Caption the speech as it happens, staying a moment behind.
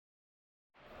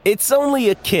It's only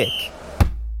a kick,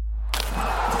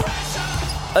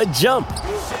 a jump,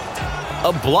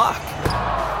 a block.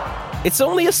 It's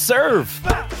only a serve.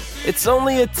 It's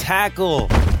only a tackle,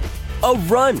 a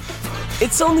run.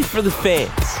 It's only for the fans.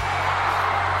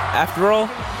 After all,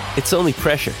 it's only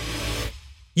pressure.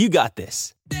 You got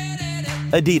this.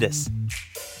 Adidas.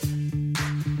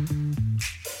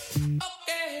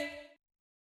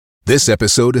 This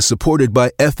episode is supported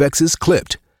by FX's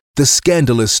Clipped, the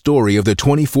scandalous story of the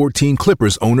 2014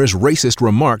 Clippers owner's racist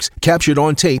remarks captured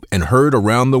on tape and heard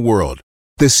around the world.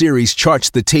 The series charts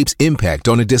the tape's impact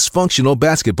on a dysfunctional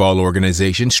basketball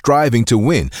organization striving to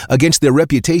win against their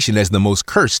reputation as the most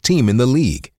cursed team in the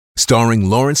league. Starring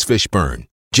Lawrence Fishburne,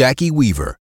 Jackie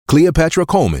Weaver, Cleopatra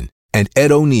Coleman, and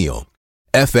Ed O'Neill.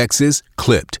 FX's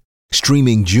Clipped,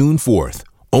 streaming June 4th,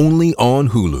 only on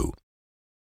Hulu.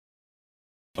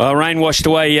 Well, rain washed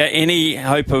away any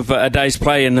hope of a day's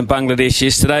play in Bangladesh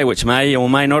yesterday, which may or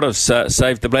may not have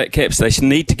saved the Blackcaps. They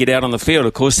need to get out on the field.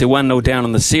 Of course, they're 1-0 down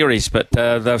in the series, but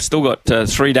they've still got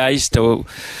 3 days to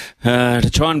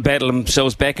try and battle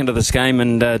themselves back into this game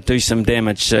and do some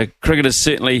damage. Cricketers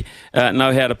certainly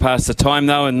know how to pass the time,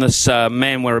 though, and this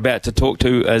man we're about to talk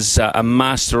to is a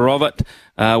master of it.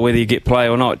 Whether you get play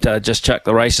or not, just chuck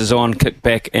the races on, kick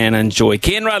back and enjoy.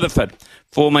 Ken Rutherford,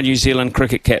 former New Zealand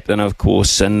cricket captain, of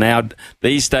course, and now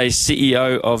these days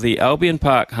CEO of the Albion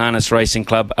Park Harness Racing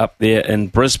Club up there in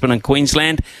Brisbane and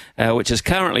Queensland, which is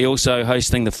currently also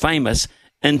hosting the famous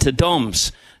Inter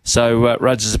Doms. So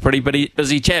Ruds is a pretty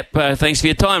busy chap. Thanks for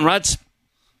your time, Ruds.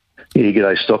 Yeah,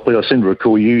 g'day, Stockley. I seem to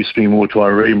recall you spending more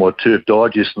time reading my Turf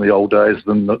Digest in the old days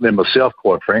than myself,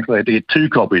 quite frankly. I had to get 2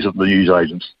 copies of the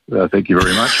newsagents. Thank you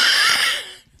very much.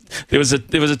 There was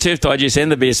a Turf Digest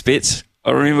and the Best Bets. I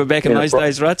remember back in those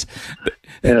days, Ruds.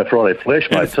 And a Friday Flash,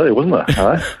 mate, too, wasn't it?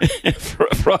 Huh?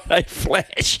 Friday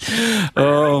Flash.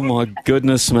 Oh, my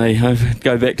goodness me. I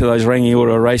go back to those Rangi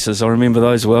Auto races. I remember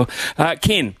those well.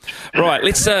 Ken, right,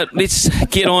 let's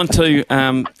get on to...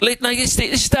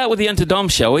 let's start with the Inter Dom,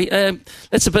 shall we?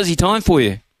 That's a busy time for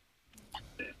you.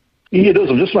 Yeah, it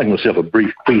is. I'm just making myself a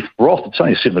beef broth. It's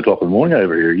only 7 o'clock in the morning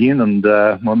over here again, and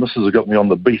my missus has got me on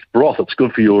the beef broth. It's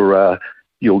good for your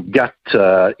gut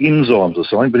enzymes or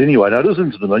something. But anyway, no, it is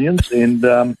into the Minions.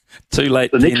 And too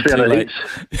late. The next round of heats.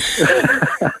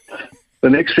 The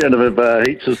next round of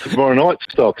heats is tomorrow night,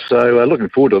 Stock. So looking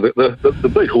forward to it. The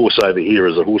big horse over here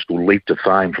is a horse called Leap to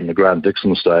Fame from the Grant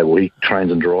Dixon stable. He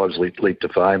trains and drives Leap to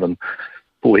Fame, and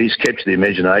boy, he's captured the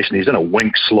imagination. He's done a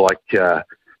Winx-like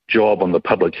job on the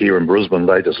public here in Brisbane.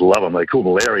 They just love him. They call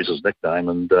him Larry's his nickname,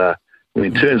 and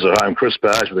when he turns it home, Chris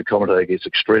Barge, the commentator, gets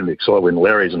extremely excited when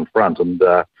Larry's in front. And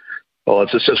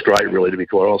it's just great, really, to be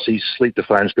quite honest. He's Sleep to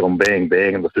Fame's gone bang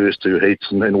in the first 2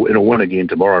 heats, and he'll win again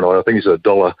tomorrow night. I think he's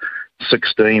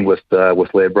 $1.16 with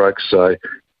Ladbrokes. So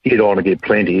head on and get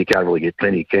plenty. He can't really get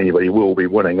plenty, can you? But he will be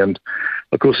winning. And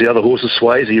of course, the other horse is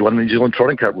Swayze. He won the New Zealand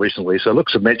Trotting Cup recently, so it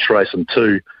looks a match race in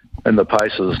 2. And the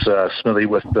paces, Smithy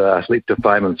with Leap to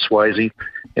Fame and Swayze.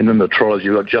 And then the trotters,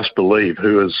 you've got Just Believe,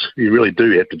 you really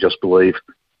do have to just believe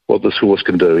what this horse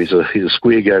can do. He's a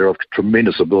square gator of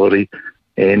tremendous ability,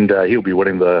 and he'll be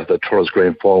winning the Trotters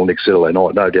Grand Final next Saturday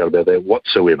night, no doubt about that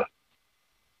whatsoever.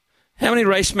 How many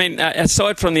race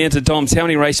aside from the Inter Doms, how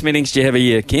many race meetings do you have a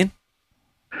year, Ken?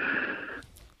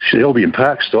 Albion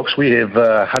Park Stocks, we have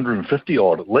 150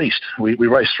 odd at least. We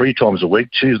race 3 times a week,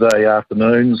 Tuesday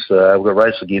afternoons. We've got a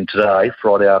race again today,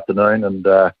 Friday afternoon, and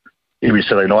every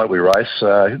Saturday night we race.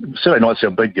 Saturday night's our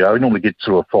big go. We normally get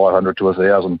sort of 500 to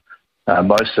 1,000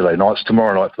 most Saturday nights.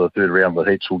 Tomorrow night for the third round of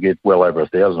the heats we'll get well over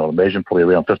 1,000, I'd imagine, probably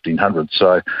around 1,500.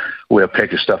 So all our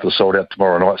package stuff is sold out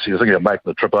tomorrow night. So you're thinking of making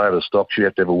the trip over to Stocks, you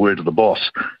have to have a word to the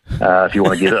boss if you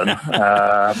want to get in.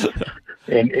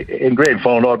 And grand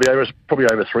final night will be probably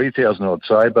over 3,000, I'd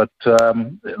say. But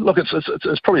look,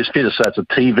 it's probably fair to say it's a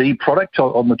TV product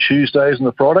on the Tuesdays and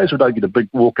the Fridays. We don't get a big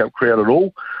walk-up crowd at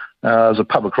all. There's a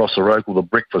pub across the road called the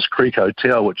Breakfast Creek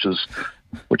Hotel, which is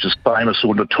famous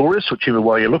or notorious, whichever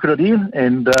way you look at it, Ian.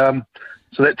 And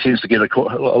so that tends to get a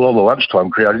lot of the lunchtime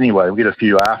crowd anyway. We get a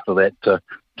few after that to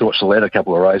watch the latter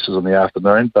couple of races in the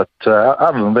afternoon. But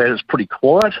other than that, it's pretty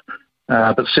quiet.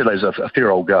 But Saturday's a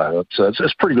fair old go.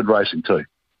 It's pretty good racing too.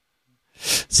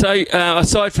 So,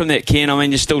 aside from that, Ken, I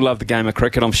mean, you still love the game of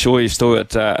cricket. I'm sure you've still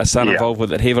got a son involved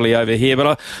with it heavily over here.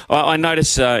 But I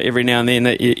notice every now and then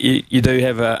that you do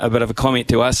have a bit of a comment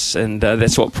to us, and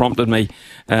that's what prompted me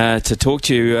to talk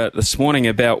to you this morning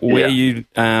about where you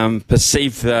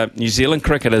perceive New Zealand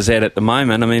cricket is at the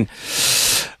moment. I mean,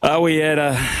 Are we at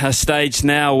a stage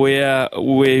now where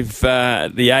we've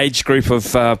the age group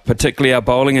of particularly our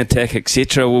bowling attack,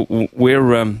 etc.,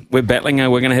 we're battling?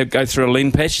 We're going to go through a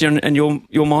lean patch in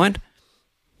your mind?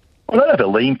 I don't have a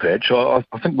lean patch. I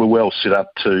think we're well set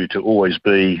up to always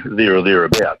be there or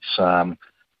thereabouts.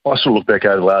 I sort of look back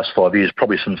over the last 5 years,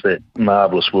 probably since that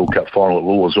marvellous World Cup final at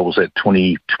Lord's. What was that,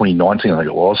 2019, I think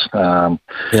it was. I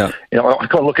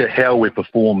kind of look at how we've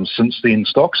performed since then,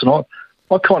 Stocks, and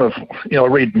I kind of, I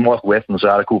read Michael Watham's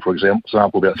article, for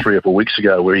example, about 3 or 4 weeks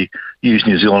ago, where he used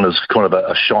New Zealand as kind of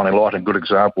a shining light and good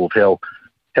example of how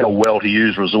well to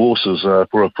use resources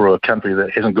for a country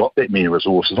that hasn't got that many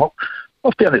resources. I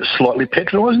found it slightly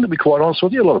patronising, to be quite honest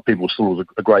with you. A lot of people thought it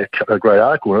was a great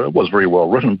article, and it was very well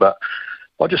written, but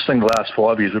I just think the last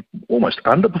 5 years have almost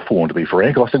underperformed, to be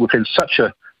frank. I think we've had such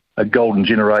a golden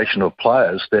generation of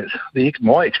players that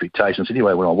my expectations,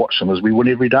 anyway, when I watch them, is we win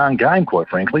every darn game, quite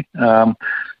frankly. And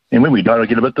when we don't, I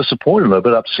get a bit disappointed and a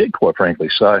bit upset, quite frankly.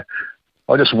 So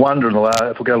I just wonder,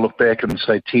 if we're going to look back in,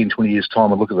 say, 10, 20 years'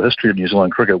 time and look at the history of New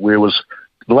Zealand cricket, where was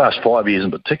the last 5 years in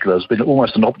particular has been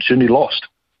almost an opportunity lost.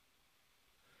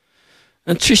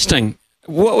 Interesting.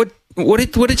 What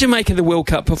did you make of the World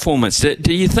Cup performance?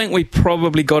 Do you think we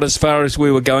probably got as far as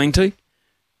we were going to?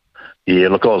 Yeah,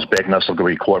 look, I was backing us, to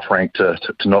be quite frank, to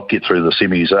not get through the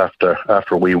semis after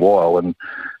a wee while. And,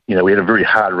 we had a very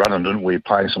hard run in, didn't we,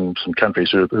 playing some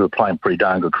countries who were playing pretty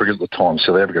darn good cricket at the time.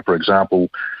 South Africa, for example,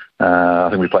 I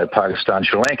think we played Pakistan.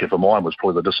 Sri Lanka, for mine, was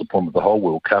probably the disappointment of the whole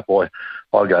World Cup.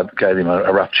 I gave them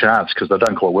a rough chance because they've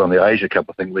done quite well in the Asia Cup,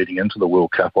 I think, leading into the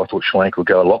World Cup. I thought Sri Lanka would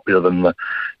go a lot better than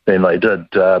they did.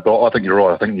 But I think you're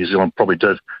right. I think New Zealand probably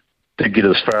did get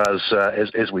as far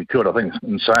as we could. I think,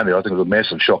 in saying that, I think it was a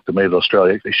massive shock to me that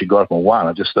Australia actually got up and won.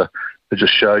 It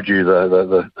just showed you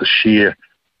the sheer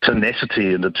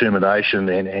tenacity and determination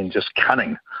and just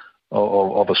cunning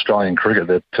of Australian cricket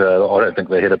that I don't think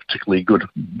they had a particularly good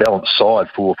balanced side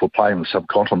for playing the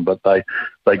subcontinent, but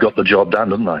they got the job done,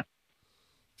 didn't they?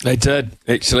 They did,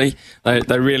 actually.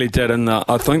 They really did, and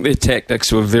I think their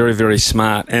tactics were very, very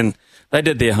smart, and they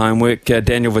did their homework.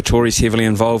 Daniel Vettori's heavily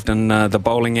involved in the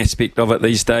bowling aspect of it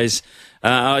these days.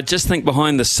 I just think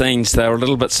behind the scenes they were a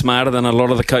little bit smarter than a lot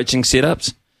of the coaching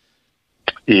setups.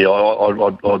 Yeah,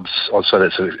 I'd say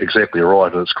that's exactly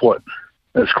right. It's quite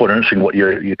interesting what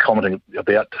you're commenting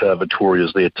about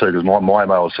Vettori's there too, because my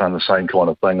mail was saying the same kind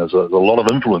of thing. There's a lot of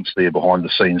influence there behind the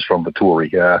scenes from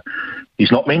Vettori.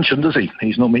 He's not mentioned, is he?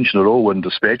 He's not mentioned at all in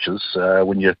dispatches.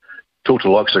 When you talk to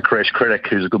the likes of Crash Craddock,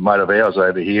 who's a good mate of ours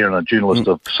over here and a journalist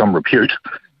of some repute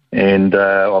and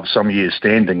of some years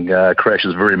standing, Crash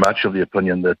is very much of the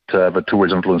opinion that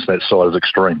Vettori's influence on that side is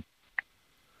extreme.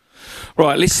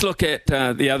 Right, let's look at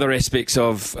the other aspects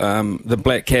of the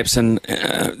Blackcaps and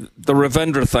the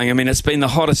Ravindra thing. I mean, it's been the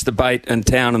hottest debate in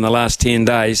town in the last 10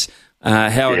 days,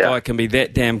 how a guy can be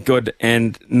that damn good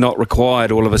and not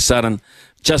required all of a sudden,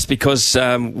 just because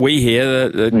we hear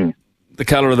the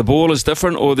colour of the ball is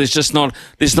different, or there's not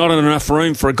enough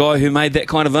room for a guy who made that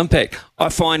kind of impact. I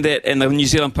find that, and the New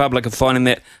Zealand public are finding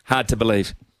that hard to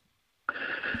believe.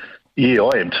 Yeah,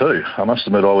 I am too. I must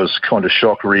admit I was kind of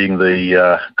shocked reading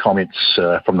the comments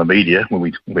from the media, when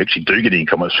we actually do get any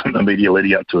comments from the media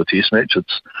leading up to a test match.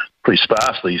 It's pretty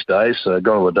sparse these days. Gone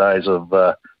are the days of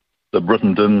the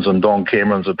Brittendens and Don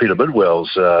Camerons and Peter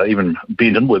Bidwells, even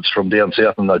Ben Inwards from down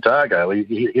south in Otago.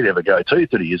 He'd have a go too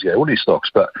 30 years ago, wouldn't he, Stocks?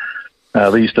 But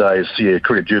these days,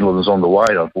 cricket journalism is on the way,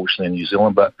 unfortunately, in New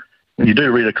Zealand. But when you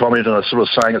do read a comment and it's sort of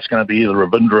saying it's going to be either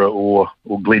Ravindra or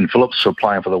Glenn Phillips who are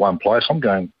playing for the one place, I'm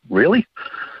going, really?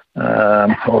 I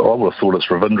would have thought it's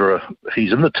Ravindra.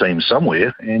 He's in the team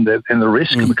somewhere, and the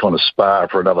rest can kind of spar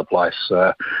for another place.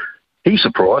 He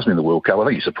surprised me in the World Cup. I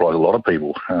think he surprised a lot of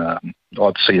people.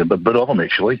 I'd seen a bit of him,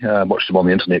 actually. Watched him on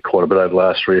the internet quite a bit over the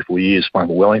last 3 or 4 years, playing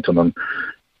for Wellington.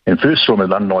 And first saw him in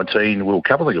the Under-19 World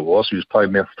Cup, I think it was. He was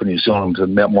playing for New Zealand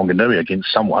in Mount Maunganui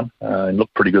against someone and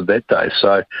looked pretty good that day.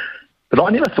 But I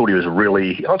never thought he was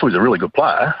I thought he was a really good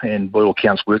player, and by all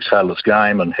accounts works hard at his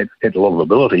game and had a lot of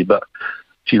ability. But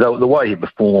gee, the way he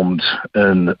performed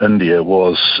in India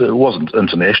wasn't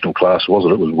international class, was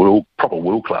it? It was proper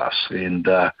world class. And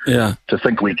to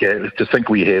think we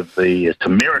have the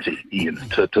temerity, Ian,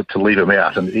 to leave him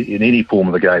out in any form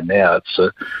of the game now,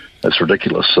 it's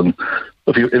ridiculous. And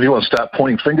if you want to start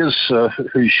pointing fingers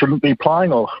who shouldn't be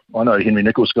playing, I know Henry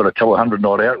Nicholls got a couple of hundred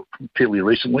not out fairly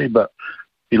recently, but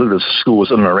if you look at his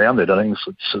scores in and around that, I think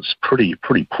it's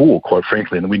pretty poor, quite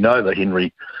frankly. And we know that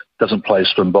Henry doesn't play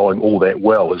spin bowling all that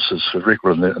well. His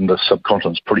record in the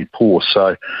subcontinent's pretty poor.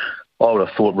 So I would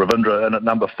have thought Ravindra in at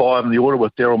number 5 in the order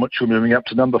with Daryl Mitchell moving up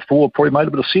to number 4 probably made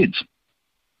a bit of sense.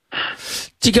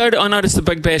 Did you go to, I noticed the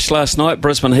Big Bash last night.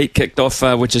 Brisbane Heat kicked off,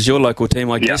 which is your local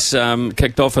team, I guess,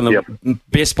 kicked off in the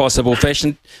best possible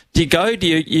fashion. Do you go? Do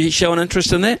you show an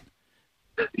interest in that?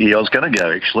 Yeah, I was going to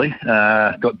go, actually.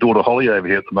 Got daughter Holly over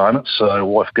here at the moment, so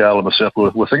wife Gail and myself were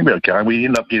thinking about going. We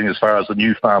ended up getting as far as the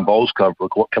New Farm Bowls Club for a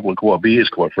couple of quiet beers,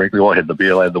 quite frankly. I had the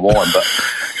beer, I had the wine, but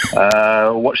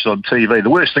watched it on TV. The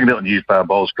worst thing about the New Farm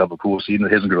Bowls Club, of course, he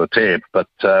hasn't got a tab, but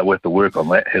we have to work on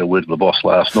that. Had a word with the boss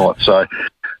last night, so...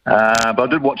 but I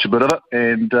did watch a bit of it,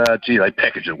 and they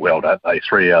package it well, don't they?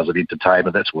 3 hours of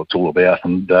entertainment, that's what it's all about.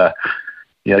 And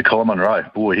Colin Munro,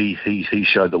 boy, he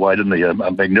showed the way, didn't he? A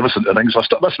magnificent innings. I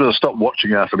must have stopped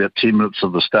watching after about 10 minutes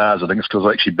of the Stars innings because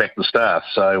I actually backed the Stars.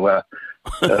 So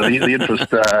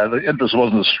the interest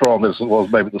wasn't as strong as it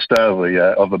was maybe at the start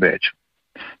of the match.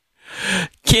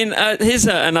 Ken, here's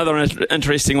another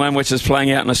interesting one which is playing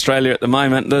out in Australia at the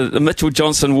moment, the Mitchell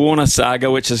Johnson-Warner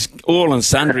saga, which is all and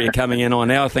sundry coming in on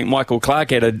now. I think Michael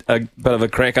Clark had a bit of a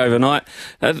crack overnight.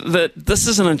 This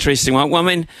is an interesting one. Well, I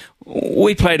mean,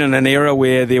 we played in an era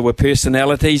where there were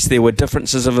personalities, there were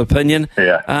differences of opinion,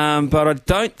 but I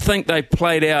don't think they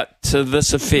played out to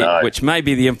this effect, which may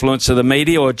be the influence of the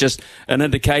media or just an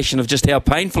indication of just how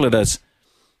painful it is.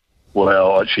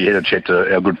 Well, I actually had a chat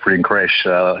to our good friend Crash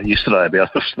yesterday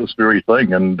about this very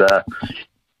thing, and I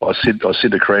said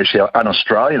to Crash how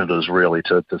un-Australian it is really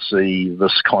to see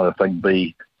this kind of thing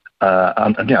be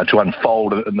to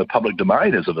unfold in the public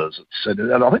domain as it is.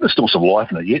 And I think there's still some life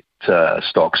in it yet,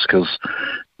 Stocks, because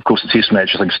of course the Test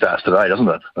match I think starts today, doesn't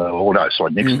it?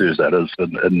 Next Thursday it is.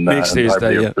 Next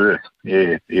Thursday, yeah. Perth.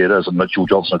 Yeah, it is. And Mitchell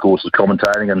Johnson, of course, is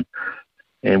commentating,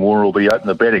 and Warner will be opening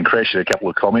the batting. Crash had a couple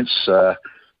of comments.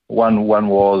 One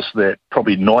was that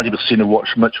probably 90% of what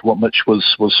Mitch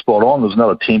was spot on. There's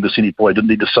another 10% he probably didn't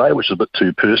need to say, which is a bit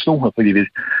too personal. I think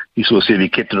he sort of said if he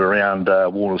kept it around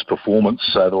Warner's performance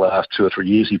the last 2 or 3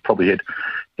 years, he probably had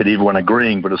everyone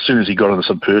agreeing. But as soon as he got into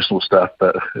some personal stuff,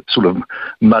 it sort of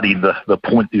muddied the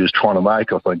point he was trying to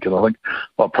make, I think. And I think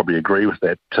I'll probably agree with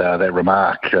that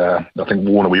remark. I think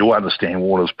Warner, we all understand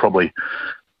Warner's probably...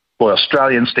 By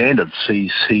Australian standards,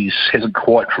 he hasn't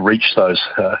quite reached those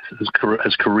his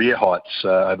career heights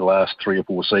over the last 3 or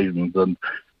 4 seasons, and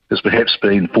has perhaps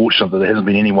been fortunate that there hasn't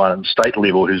been anyone at state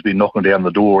level who's been knocking down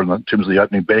the door in terms of the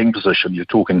opening batting position. You're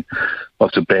talking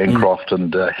lots of Bancroft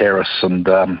and Harris and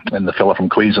the fella from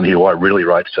Queensland here who I really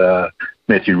rate,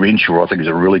 Matthew Renshaw. I think he's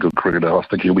a really good cricketer. I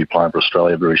think he'll be playing for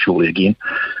Australia very shortly again.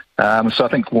 So I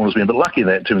think Warner's been a bit lucky in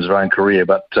that in terms of his own career,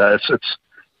 but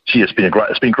it's been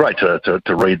great to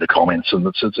read the comments, and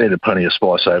it's added plenty of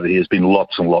spice over here. There's been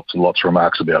lots and lots and lots of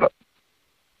remarks about it.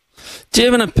 Do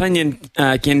you have an opinion,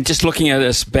 Ken, just looking at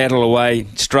this struggle away,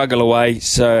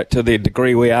 so to the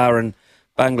degree we are in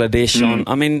Bangladesh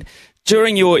I mean,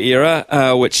 during your era,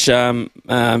 which I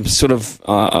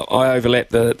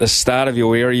overlapped the start of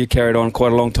your era, you carried on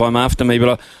quite a long time after me,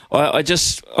 but I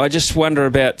just wonder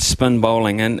about spin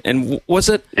bowling, and was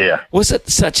it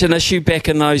such an issue back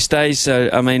in those days?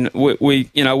 I mean,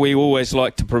 we always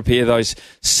like to prepare those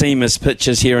seamers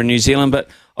pitches here in New Zealand, but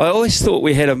I always thought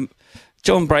we had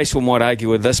John Bracewell might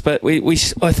argue with this, but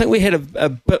I think we had a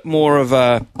bit more of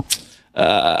a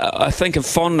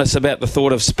fondness about the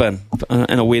thought of spin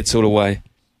in a weird sort of way.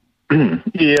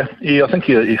 Yeah, I think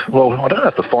well, I don't know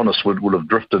if the fondness would have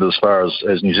drifted as far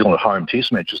as New Zealand home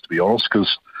Test matches, to be honest,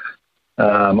 because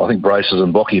I think Braces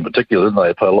and Bocky in particular, didn't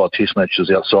they play a lot of Test matches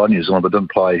outside New Zealand, but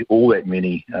didn't play all that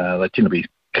many. They tend to be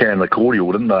carrying the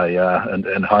cordial, didn't they,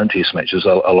 in home Test matches a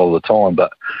lot of the time,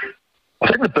 but I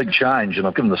think the big change, and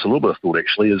I've given this a little bit of thought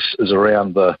actually, is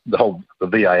around the whole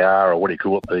VAR, or what do you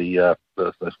call it, the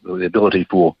ability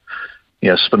for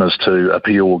spinners to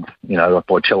appeal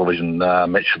by television,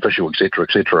 match official,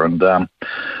 etc., and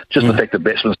just the fact that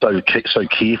batsmen are so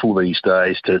careful these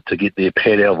days to get their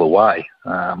pad out of the way,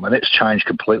 and that's changed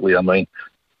completely. I mean,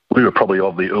 we were probably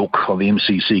of the ilk on the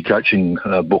MCC coaching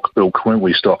book ilk, weren't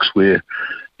we, Stocks, where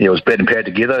it was bat and pad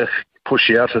together.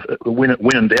 Push out, when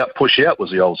in doubt, push out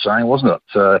was the old saying, wasn't it?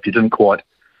 If you didn't quite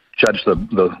judge the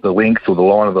length or the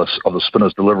line of the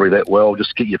spinner's delivery that well,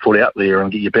 just get your foot out there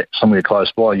and get your bat somewhere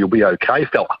close by, you'll be okay,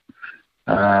 fella.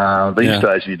 These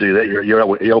days, if you do that, you're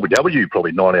LBW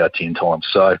probably 9 out of 10 times.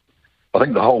 So I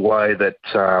think the whole way that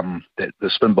the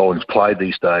spin bowling's played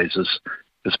these days is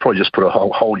probably just put a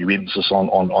whole new emphasis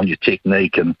on your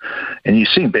technique, and you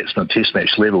see batsmen at Test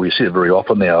match level, you see it very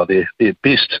often now, their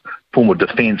best form of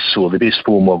defence or the best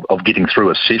form of getting through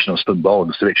a session of spin bowling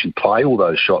is to actually play all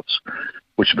those shots,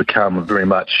 which have become very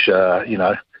much,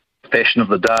 fashion of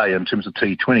the day in terms of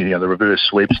T20, the reverse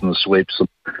sweeps and the sweeps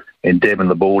and dabbing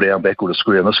the ball down backward to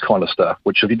square and this kind of stuff,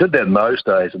 which if you did that in those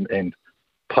days and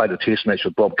played a test match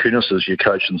with Bob Kunis as your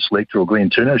coach and selector, or Glenn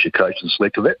Turner as your coach and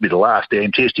selector, that'd be the last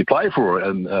damn test you play for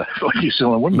New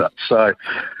Zealand, wouldn't it? So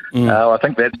I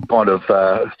think that's kind of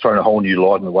thrown a whole new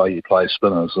light in the way you play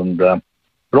spinners. And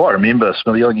but I remember,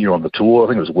 Smithy, I think you were on the tour. I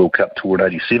think it was a World Cup tour in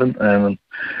 '87, and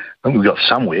I think we got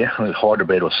somewhere, I think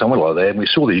Hyderabad or somewhere like that, and we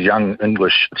saw these young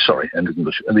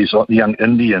these young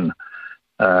Indian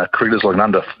cricketers, like an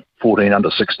under 14, under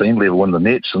 16 level, win the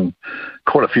nets, and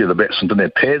quite a few of the batsmen didn't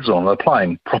have pads on. They're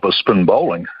playing proper spin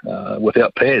bowling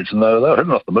without pads, and they were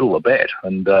hitting off the middle of the bat.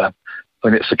 And I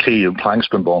think that's the key in playing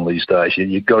spin bowling these days.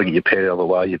 You've got to get your pad out of the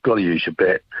way, you've got to use your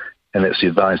bat, and that's the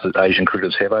advantage that Asian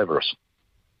cricketers have over us.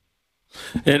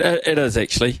 It is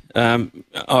actually.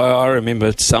 I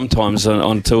remember sometimes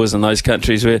on tours in those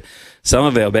countries where some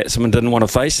of our batsmen didn't want to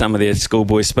face some of their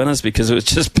schoolboy spinners because it was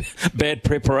just bad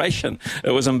preparation.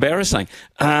 It was embarrassing.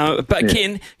 But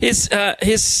Ken,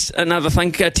 here's another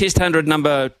thing. Test 100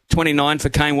 number 29 for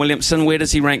Kane Williamson. Where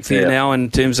does he rank for you now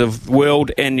in terms of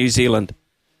world and New Zealand?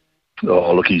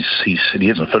 Oh, look, he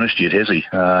hasn't finished yet, has he?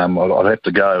 I'd have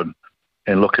to go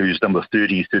and look who's number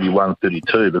 30, 31,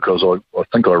 32, because I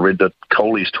think I read that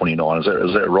Kohli's 29. Is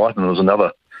that right? And there's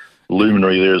another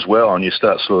luminary there as well, and you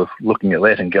start sort of looking at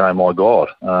that and going, my God.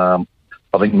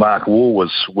 I think Mark Waugh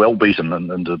was well beaten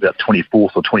into about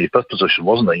 24th or 25th position,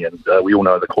 wasn't he? And we all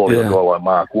know the quality of a guy like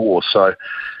Mark Waugh. So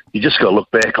you just got to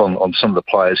look back on some of the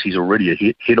players he's already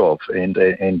ahead of, and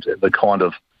the kind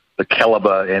of the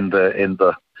calibre and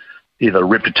the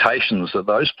reputations that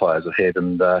those players have had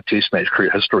in Test match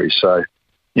cricket history. So,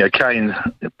 Kane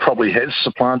probably has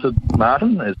supplanted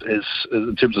Martin as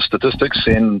in terms of statistics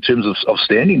and in terms of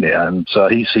standing there. And so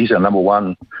he's our number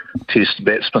one Test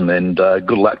batsman. And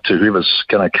good luck to whoever's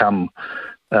going to come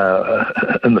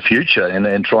in the future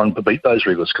and try and beat those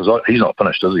records, because he's not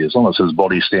finished, is he? As long as his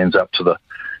body stands up to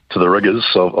the rigours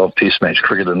of Test match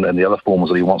cricket and the other forms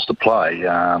that he wants to play.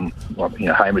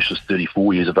 Hamish is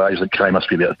 34 years of age. Kane must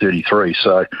be about 33.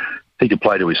 So he could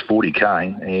play to his 40,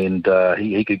 Kane, and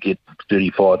he could get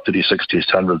 35, 36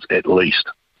 Test hundreds at least.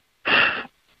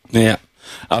 Yeah.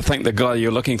 I think the guy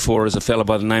you're looking for is a fellow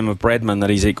by the name of Bradman that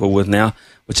he's equal with now,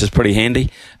 which is pretty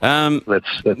handy. That's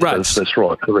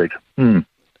right, correct.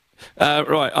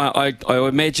 Right. I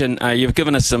imagine you've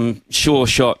given us some sure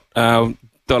shot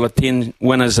 $10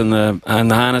 winners in the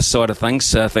harness side of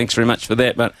things. Thanks very much for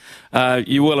that. But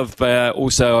you will have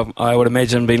also, I would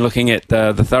imagine, been looking at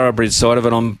the thoroughbred side of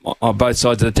it on both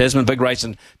sides of the Tasman. Big race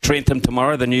in Trentham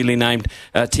tomorrow, the newly named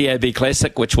TAB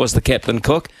Classic, which was the Captain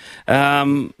Cook.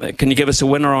 Can you give us a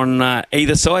winner on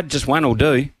either side? Just one will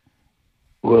do.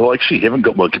 Well, I actually haven't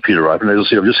got my computer open. As I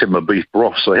said, I've just had my beef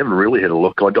broth, so I haven't really had a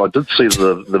look. I did see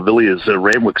the Villiers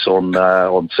Ramwicks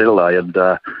on Saturday, and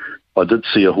I did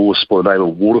see a horse by the name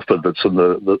of Waterford that's in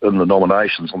the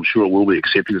nominations. I'm sure it will be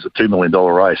accepted. It's a $2 million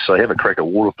race, so have a crack at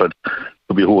Waterford.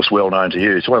 It'll be a horse well known to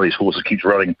you. It's one of these horses that keeps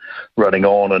running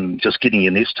on and just getting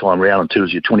you next time round until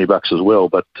it's your $20 as well.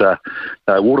 But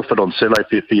Waterford on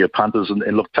Saturday for your punters, and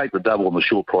look, take the double on the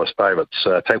short price favourites.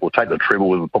 Take the treble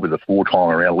with probably the 4-time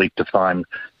around Leap to Fame,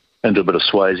 into a bit of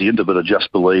Swayze, into a bit of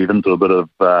Just Believe, into a bit of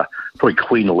probably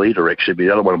Queen Leader, actually, be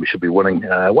the other one we should be winning.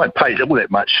 Won't pay double that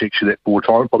much, actually, that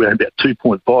 4-time, probably about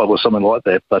 2.5 or something like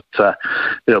that, but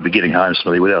they'll be getting home,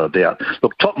 Smithy, without a doubt.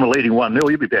 Look, Tottenham are leading 1-0,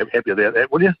 you'd be happy about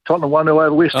that, wouldn't you? Tottenham 1-0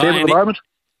 over West Ham at the moment.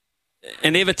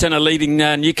 And Everton are leading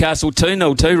Newcastle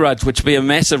 2-0 too, Rudge, which would be a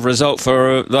massive result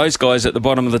for those guys at the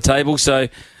bottom of the table, so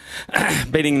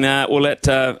beating all that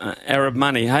Arab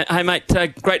money. Hey mate,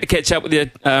 great to catch up with you,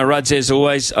 Rudge, as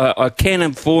always. I can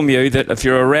inform you that if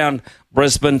you're around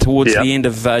Brisbane towards the end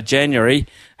of January,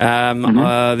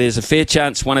 there's a fair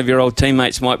chance one of your old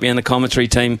teammates might be in the commentary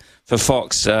team for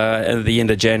Fox at the end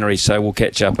of January, so we'll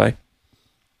catch up, eh?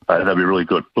 That'd be really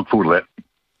good. Look forward to that.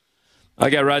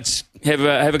 Okay, Rudge, have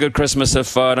a good Christmas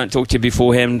if I don't talk to you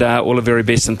beforehand. All the very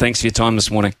best, and thanks for your time this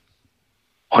morning.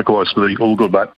 Likewise, Smithy. All good, mate.